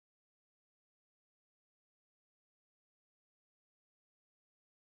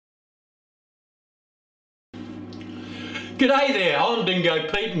G'day there, I'm Dingo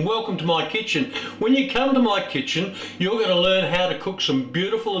Pete and welcome to my kitchen. When you come to my kitchen, you're going to learn how to cook some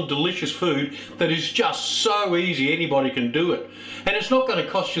beautiful and delicious food that is just so easy anybody can do it. And it's not going to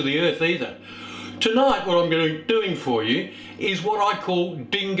cost you the earth either. Tonight what I'm going to be doing for you is what I call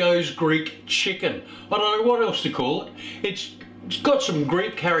Dingo's Greek chicken. I don't know what else to call it. It's got some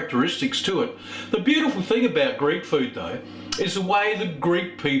Greek characteristics to it. The beautiful thing about Greek food though is the way the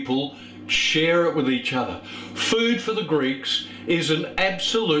Greek people share it with each other. Food for the Greeks is an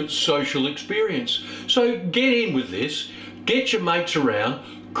absolute social experience. So get in with this, get your mates around,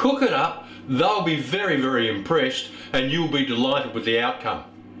 cook it up, they'll be very, very impressed and you'll be delighted with the outcome.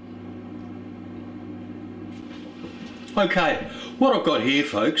 Okay, what I've got here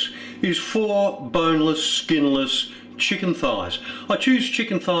folks is 4 boneless, skinless chicken thighs. I choose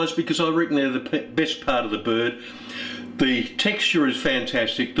chicken thighs because I reckon they're the best part of the bird. The texture is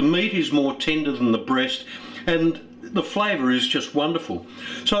fantastic, the meat is more tender than the breast, and the flavour is just wonderful.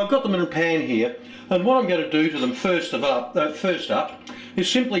 So I've got them in a pan here, and what I'm going to do to them first up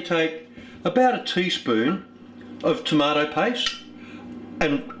is simply take about a teaspoon of tomato paste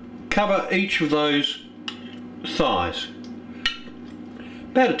and cover each of those thighs.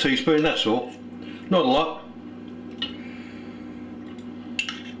 About a teaspoon, that's all, not a lot.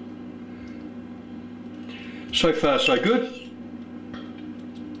 So far so good.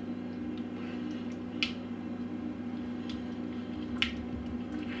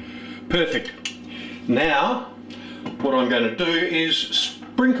 Perfect. Now what I'm going to do is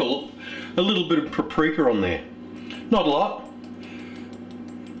sprinkle a little bit of paprika on there. Not a lot,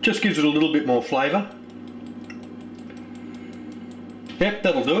 just gives it a little bit more flavour. Yep,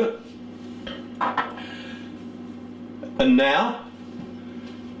 that'll do it. And now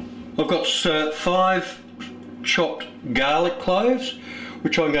I've got 5 chopped garlic cloves,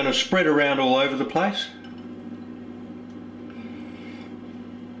 which I'm going to spread around all over the place.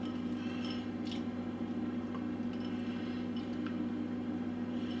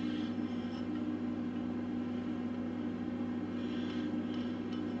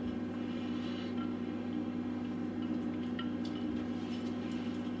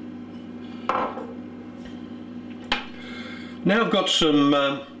 Now I've got some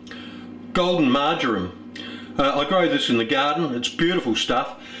golden marjoram. I grow this in the garden. It's beautiful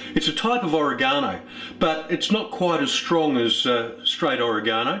stuff. It's a type of oregano, but it's not quite as strong as straight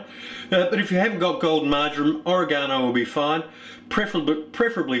oregano. But if you haven't got golden marjoram, oregano will be fine,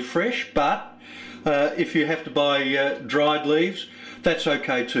 preferably fresh, but if you have to buy dried leaves, that's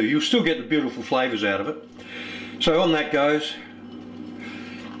okay too. You'll still get the beautiful flavours out of it. So on that goes.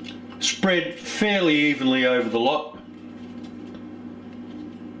 Spread fairly evenly over the lot.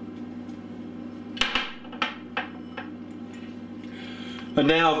 And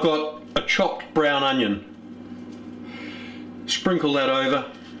now I've got a chopped brown onion. Sprinkle that over.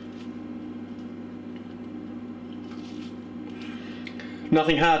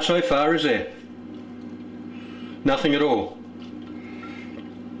 Nothing hard so far, is there? Nothing at all.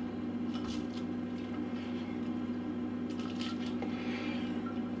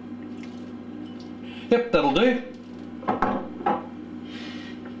 Yep, that'll do.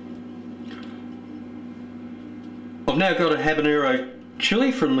 I've now got a habanero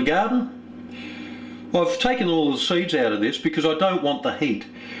chili from the garden. I've taken all the seeds out of this because I don't want the heat.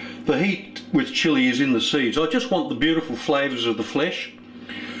 The heat with chili is in the seeds. I just want the beautiful flavours of the flesh.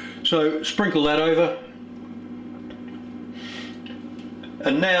 So sprinkle that over.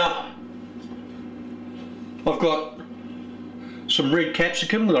 And now I've got some red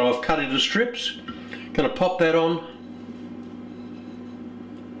capsicum that I've cut into strips. Going to pop that on.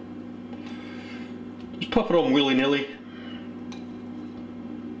 Just pop it on willy-nilly.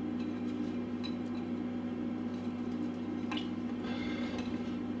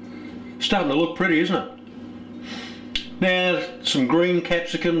 Starting to look pretty, isn't it? Now some green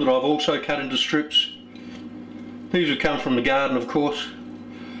capsicum that I've also cut into strips. These have come from the garden, of course.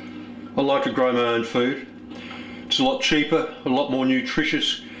 I like to grow my own food. It's a lot cheaper, a lot more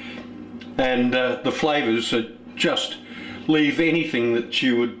nutritious, and the flavours just leave anything that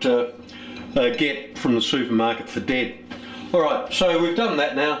you would get from the supermarket for dead. Alright, so we've done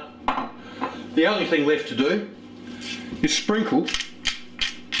that now. The only thing left to do is sprinkle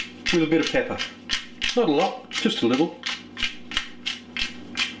with a bit of pepper. Not a lot, just a little.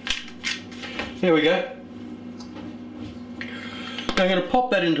 There we go. Now I'm going to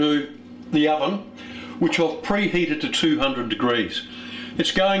pop that into the oven, which I've preheated to 200 degrees.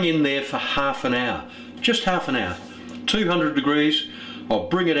 It's going in there for half an hour, just half an hour. 200 degrees, I'll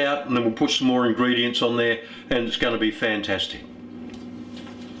bring it out and then we'll put some more ingredients on there and it's going to be fantastic.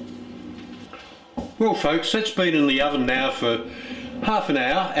 Well folks, that's been in the oven now for half an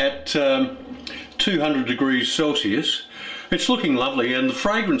hour at 200 degrees Celsius. It's looking lovely and the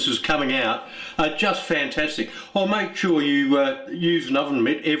fragrances coming out are just fantastic. I'll make sure you use an oven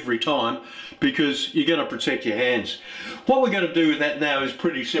mitt every time because you're going to protect your hands. What we're going to do with that now is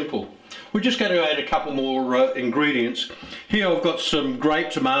pretty simple. We're just going to add a couple more ingredients. Here I've got some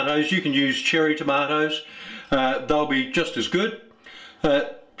grape tomatoes. You can use cherry tomatoes. They'll be just as good.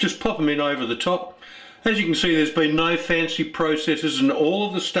 Just pop them in over the top. As you can see, there's been no fancy processes, and all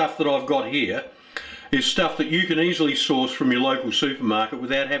of the stuff that I've got here is stuff that you can easily source from your local supermarket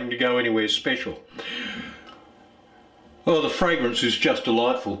without having to go anywhere special. Oh, the fragrance is just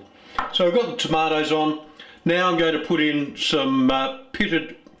delightful. So I've got the tomatoes on. Now I'm going to put in some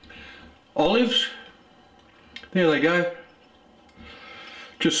pitted olives. There they go.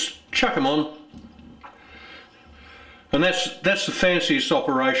 Just chuck them on. And that's the fanciest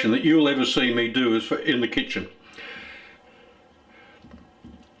operation that you'll ever see me do is in the kitchen.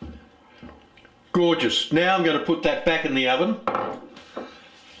 Gorgeous. Now I'm going to put that back in the oven.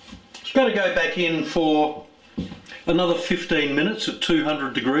 It's going to go back in for another 15 minutes at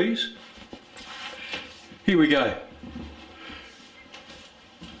 200 degrees. Here we go.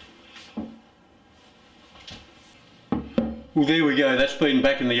 Well, there we go. That's been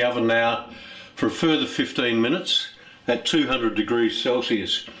back in the oven now for a further 15 minutes. At 200 degrees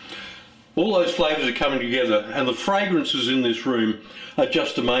Celsius. All those flavours are coming together and the fragrances in this room are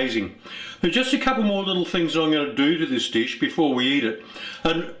just amazing. There's just a couple more little things I'm going to do to this dish before we eat it,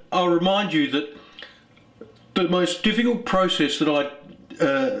 and I'll remind you that the most difficult process that I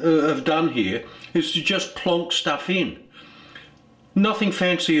have done here is to just plonk stuff in. Nothing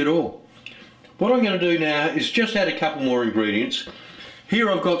fancy at all. What I'm going to do now is just add a couple more ingredients.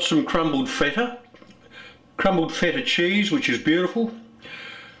 Here I've got some crumbled feta cheese, which is beautiful.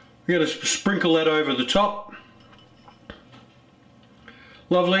 We're going to sprinkle that over the top.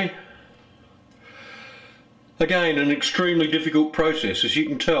 Lovely. Again, an extremely difficult process, as you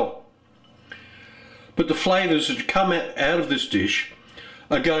can tell. But the flavours that come out of this dish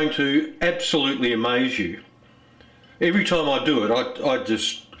are going to absolutely amaze you. Every time I do it, I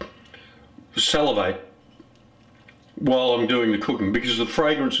just salivate while I'm doing the cooking because the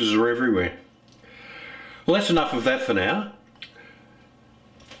fragrances are everywhere. Well, that's enough of that for now.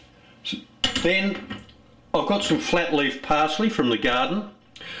 Then I've got some flat leaf parsley from the garden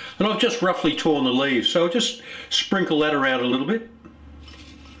and I've just roughly torn the leaves, so I'll just sprinkle that around a little bit.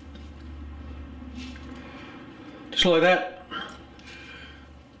 Just like that.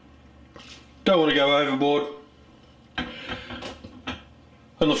 Don't want to go overboard.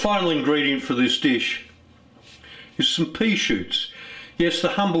 And the final ingredient for this dish is some pea shoots. Yes, the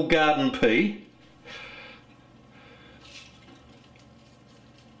humble garden pea.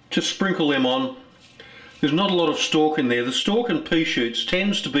 Just sprinkle them on. There's not a lot of stalk in there. The stalk in pea shoots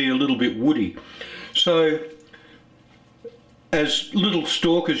tends to be a little bit woody. So as little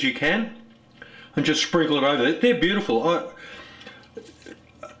stalk as you can and just sprinkle it over. They're beautiful.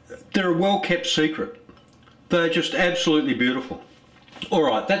 They're a well-kept secret. They're just absolutely beautiful.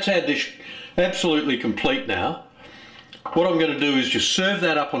 Alright, that's our dish absolutely complete now. What I'm going to do is just serve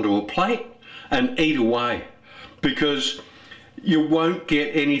that up onto a plate and eat away, because you won't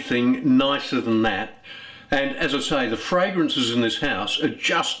get anything nicer than that. And as I say, the fragrances in this house are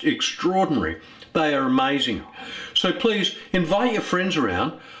just extraordinary. They are amazing. So please invite your friends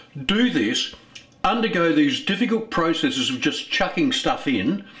around, do this, undergo these difficult processes of just chucking stuff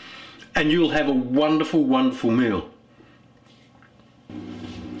in, and you'll have a wonderful, wonderful meal.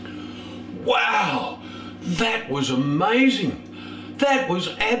 Wow, that was amazing. That was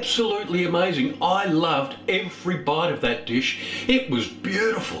absolutely amazing. I loved every bite of that dish. It was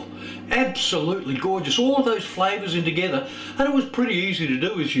beautiful, absolutely gorgeous. All of those flavours in together, and it was pretty easy to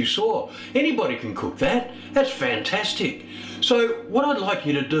do, as you saw. Anybody can cook that. That's fantastic. So what I'd like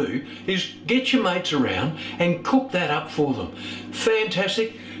you to do is get your mates around and cook that up for them.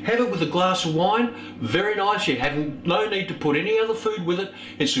 Fantastic. Have it with a glass of wine. Very nice. You have no need to put any other food with it.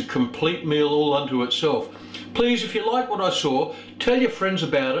 It's a complete meal all unto itself. Please, if you like what I saw, tell your friends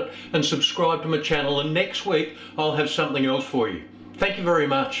about it and subscribe to my channel, and next week I'll have something else for you. Thank you very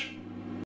much.